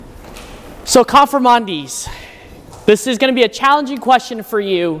So, confirmandes, this is going to be a challenging question for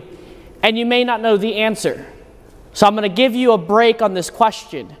you, and you may not know the answer. So I'm going to give you a break on this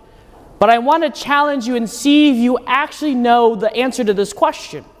question. But I want to challenge you and see if you actually know the answer to this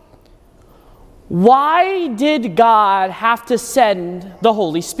question. Why did God have to send the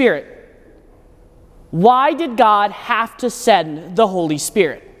Holy Spirit? Why did God have to send the Holy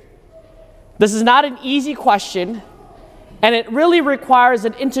Spirit? This is not an easy question, and it really requires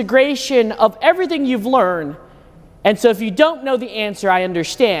an integration of everything you've learned. And so if you don't know the answer, I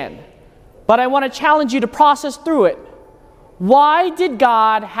understand. But I want to challenge you to process through it. Why did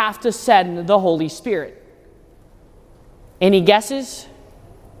God have to send the Holy Spirit? Any guesses?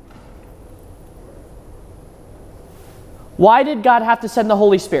 Why did God have to send the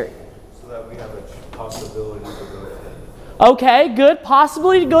Holy Spirit? So that we have a possibility to go to heaven. Okay, good.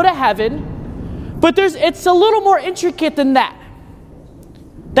 Possibility to go to heaven. But it's a little more intricate than that.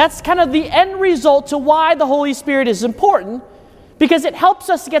 That's kind of the end result to why the Holy Spirit is important, because it helps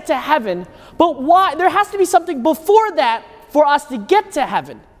us get to heaven. But why? There has to be something before that for us to get to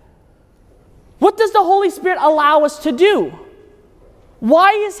heaven. What does the Holy Spirit allow us to do?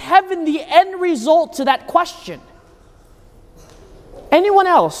 Why is heaven the end result to that question? Anyone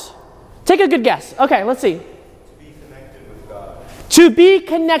else? Take a good guess. Okay, let's see. To be connected with God. To be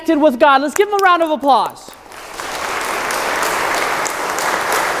connected with God. Let's give him a round of applause.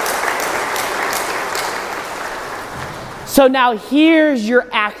 So now here's your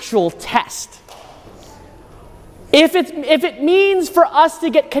actual test. If it means for us to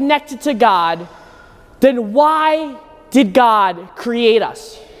get connected to God, then why did God create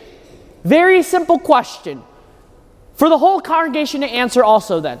us? Very simple question. For the whole congregation to answer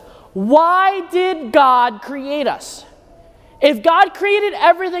also then. Why did God create us? If God created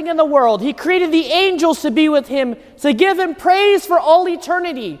everything in the world, He created the angels to be with Him, to give Him praise for all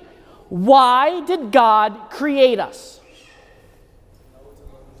eternity. Why did God create us?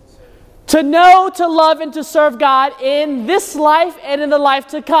 To know, to love, and to serve God in this life and in the life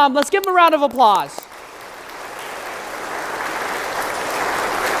to come. Let's give Him a round of applause.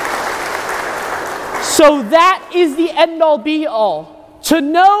 So that is the end-all, be-all. To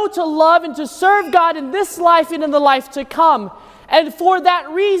know, to love, and to serve God in this life and in the life to come. And for that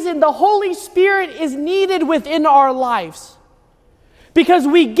reason, the Holy Spirit is needed within our lives. Because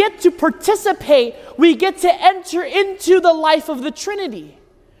we get to participate, we get to enter into the life of the Trinity.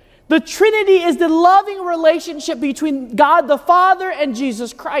 The Trinity is the loving relationship between God the Father and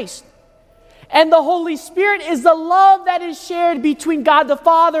Jesus Christ. And the Holy Spirit is the love that is shared between God the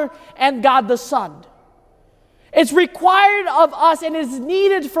Father and God the Son. It's required of us and is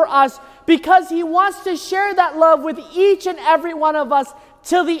needed for us because He wants to share that love with each and every one of us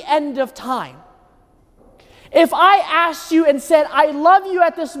till the end of time. If I asked you and said, I love you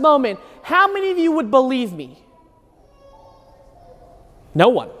at this moment, how many of you would believe me? No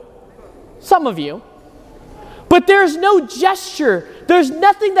one. Some of you. But there's no gesture. There's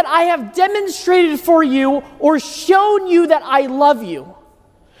nothing that I have demonstrated for you or shown you that I love you.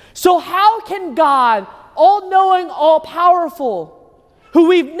 So how can God, all-knowing, all-powerful, who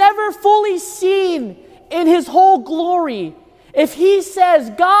we've never fully seen in His whole glory, if He says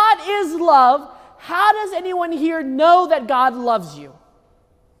God is love, how does anyone here know that God loves you?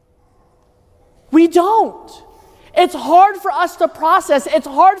 We don't. It's hard for us to process. It's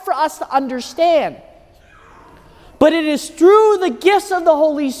hard for us to understand. But it is through the gifts of the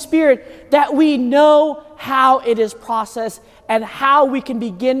Holy Spirit that we know how it is processed and how we can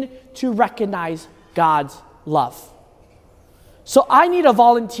begin to recognize God's love. So I need a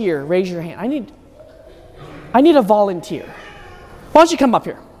volunteer. Raise your hand. I need a volunteer. Why don't you come up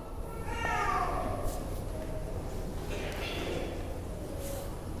here?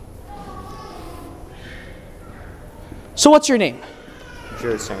 So what's your name?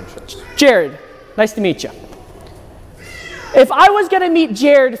 Jared Sanchez. Jared, nice to meet you. If I was going to meet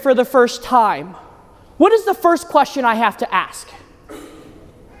Jared for the first time, what is the first question I have to ask?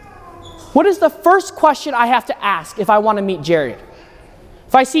 What is the first question I have to ask if I want to meet Jared?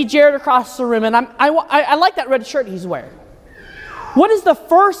 If I see Jared across the room and I like that red shirt he's wearing, what is the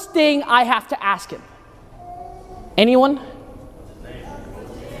first thing I have to ask him? Anyone?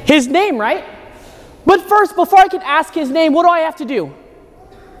 His name, right? But first, before I can ask his name, what do I have to do?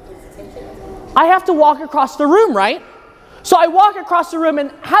 I have to walk across the room, right? So I walk across the room,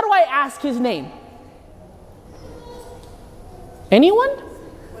 and how do I ask his name? Anyone?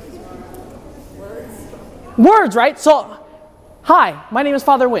 Words, right? So, hi, my name is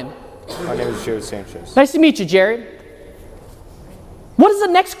Father Wynn. My name is Jared Sanchez. Nice to meet you, Jared. What is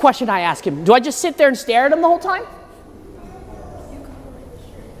the next question I ask him? Do I just sit there and stare at him the whole time?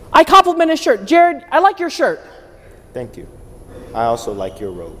 I compliment his shirt. Jared, I like your shirt. Thank you. I also like your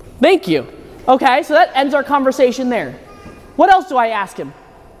robe. Thank you. Okay, so that ends our conversation there. What else do I ask him?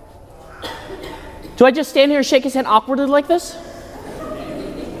 Do I just stand here and shake his hand awkwardly like this?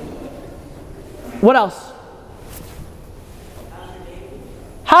 What else?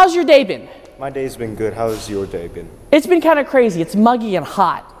 How's your day been? My day's been good. How's your day been? It's been kind of crazy. It's muggy and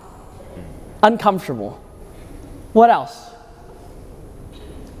hot. Uncomfortable. What else?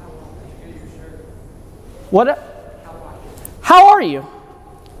 How are you?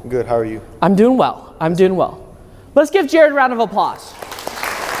 Good. How are you? I'm doing well. I'm doing well. Let's give Jared a round of applause.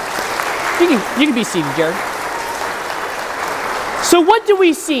 You can be seated, Jared. So what do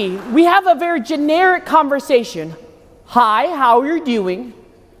we see? We have a very generic conversation. Hi, how are you doing?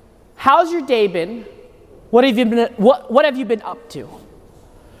 How's your day been? What have you been up to?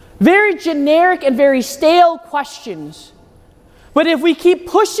 Very generic and very stale questions. But if we keep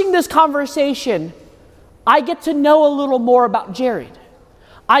pushing this conversation, I get to know a little more about Jared.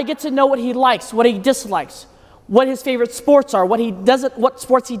 I get to know what he likes, what he dislikes, what his favorite sports are, what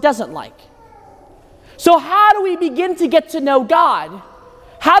sports he doesn't like. So how do we begin to get to know God?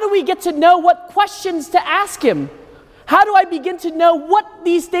 How do we get to know what questions to ask him? How do I begin to know what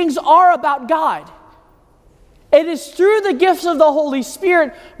these things are about God? It is through the gifts of the Holy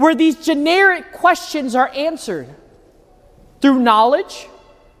Spirit where these generic questions are answered. Through knowledge,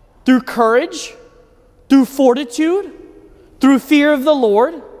 through courage, through fortitude, through fear of the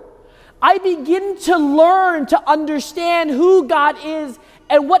Lord, I begin to learn to understand who God is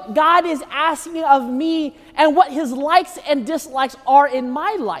and what God is asking of me and what his likes and dislikes are in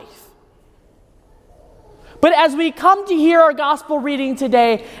my life. But as we come to hear our gospel reading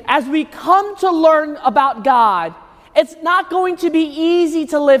today, as we come to learn about God, it's not going to be easy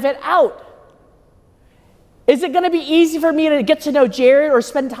to live it out. Is it going to be easy for me to get to know Jared or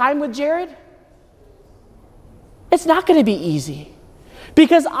spend time with Jared? It's not going to be easy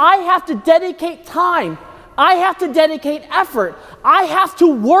because I have to dedicate time. I have to dedicate effort. I have to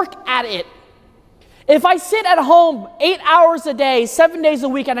work at it. If I sit at home 8 hours a day, 7 days a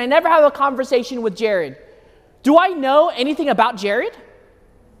week, and I never have a conversation with Jared, do I know anything about Jared?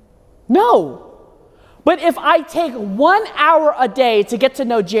 No. But if I take 1 hour a day to get to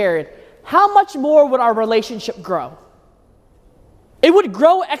know Jared, how much more would our relationship grow? It would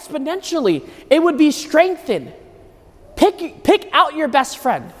grow exponentially. It would be strengthened. Pick out your best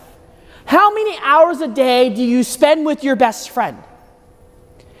friend. How many hours a day do you spend with your best friend?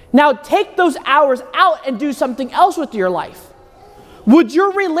 Now take those hours out and do something else with your life. Would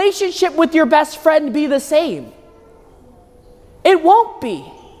your relationship with your best friend be the same? It won't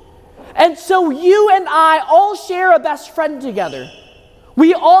be. And so you and I all share a best friend together.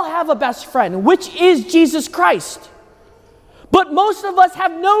 We all have a best friend, which is Jesus Christ. But most of us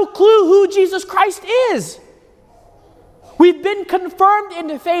have no clue who Jesus Christ is. We've been confirmed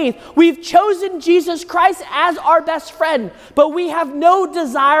into faith. We've chosen Jesus Christ as our best friend, but we have no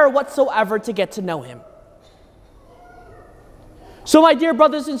desire whatsoever to get to know him. So my dear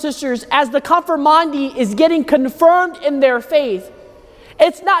brothers and sisters, as the confirmandi is getting confirmed in their faith,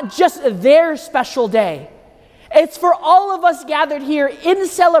 it's not just their special day. It's for all of us gathered here in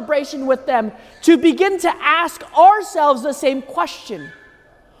celebration with them to begin to ask ourselves the same question.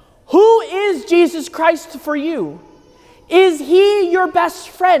 Who is Jesus Christ for you? Is he your best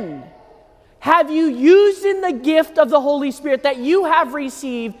friend? Have you used in the gift of the Holy Spirit that you have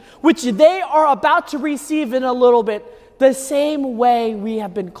received, which they are about to receive in a little bit, the same way we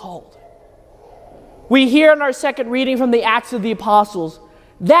have been called? We hear in our second reading from the Acts of the Apostles,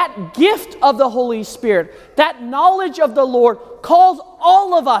 that gift of the Holy Spirit, that knowledge of the Lord calls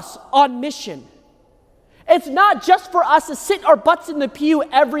all of us on mission. It's not just for us to sit our butts in the pew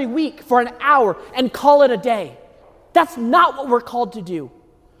every week for an hour and call it a day. That's not what we're called to do.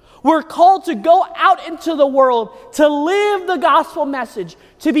 We're called to go out into the world, to live the gospel message,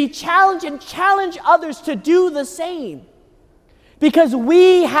 to be challenged and challenge others to do the same. Because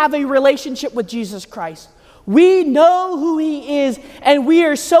we have a relationship with Jesus Christ. We know who he is, and we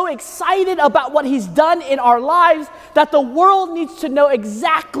are so excited about what he's done in our lives that the world needs to know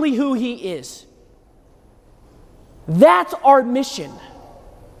exactly who he is. That's our mission.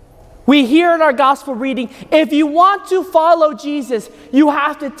 We hear in our gospel reading, if you want to follow Jesus, you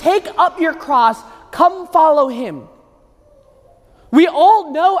have to take up your cross, come follow him. We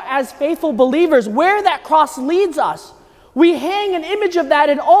all know as faithful believers where that cross leads us. We hang an image of that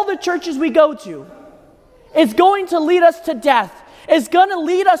in all the churches we go to. It's going to lead us to death. It's going to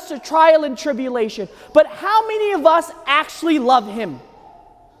lead us to trial and tribulation. But how many of us actually love him?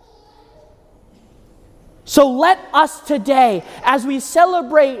 So let us today, as we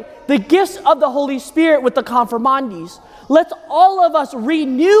celebrate the gifts of the Holy Spirit with the confirmandes, let's all of us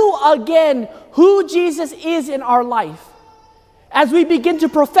renew again who Jesus is in our life. As we begin to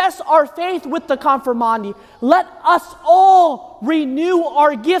profess our faith with the confirmandi, let us all renew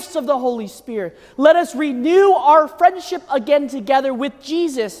our gifts of the Holy Spirit. Let us renew our friendship again together with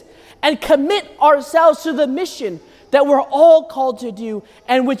Jesus and commit ourselves to the mission that we're all called to do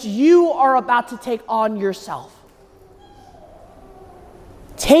and which you are about to take on yourself.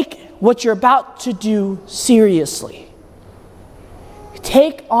 Take what you're about to do seriously.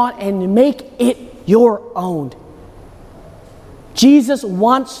 Take on and make it your own. Jesus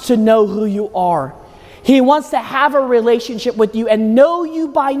wants to know who you are. He wants to have a relationship with you and know you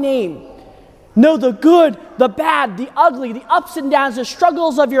by name. Know the good, the bad, the ugly, the ups and downs, the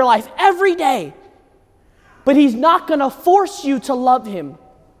struggles of your life every day. But He's not going to force you to love Him.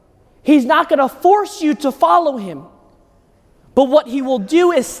 He's not going to force you to follow Him. But what He will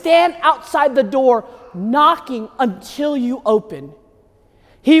do is stand outside the door knocking until you open.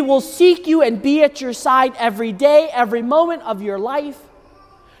 He will seek you and be at your side every day, every moment of your life.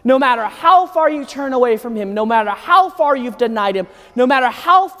 No matter how far you turn away from Him, no matter how far you've denied Him, no matter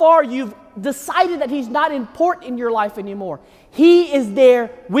how far you've decided that He's not important in your life anymore, He is there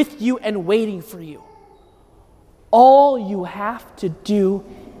with you and waiting for you. All you have to do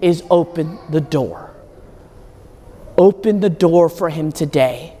is open the door. Open the door for Him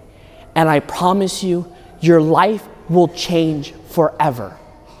today. And I promise you, your life will change forever.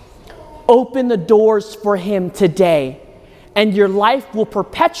 Open the doors for Him today, and your life will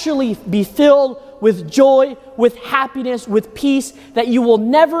perpetually be filled with joy, with happiness, with peace that you will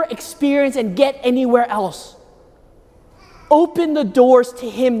never experience and get anywhere else. Open the doors to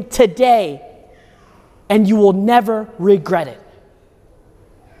Him today, and you will never regret it.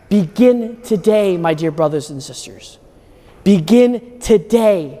 Begin today, my dear brothers and sisters. Begin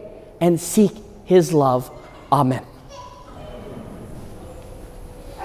today and seek His love. Amen.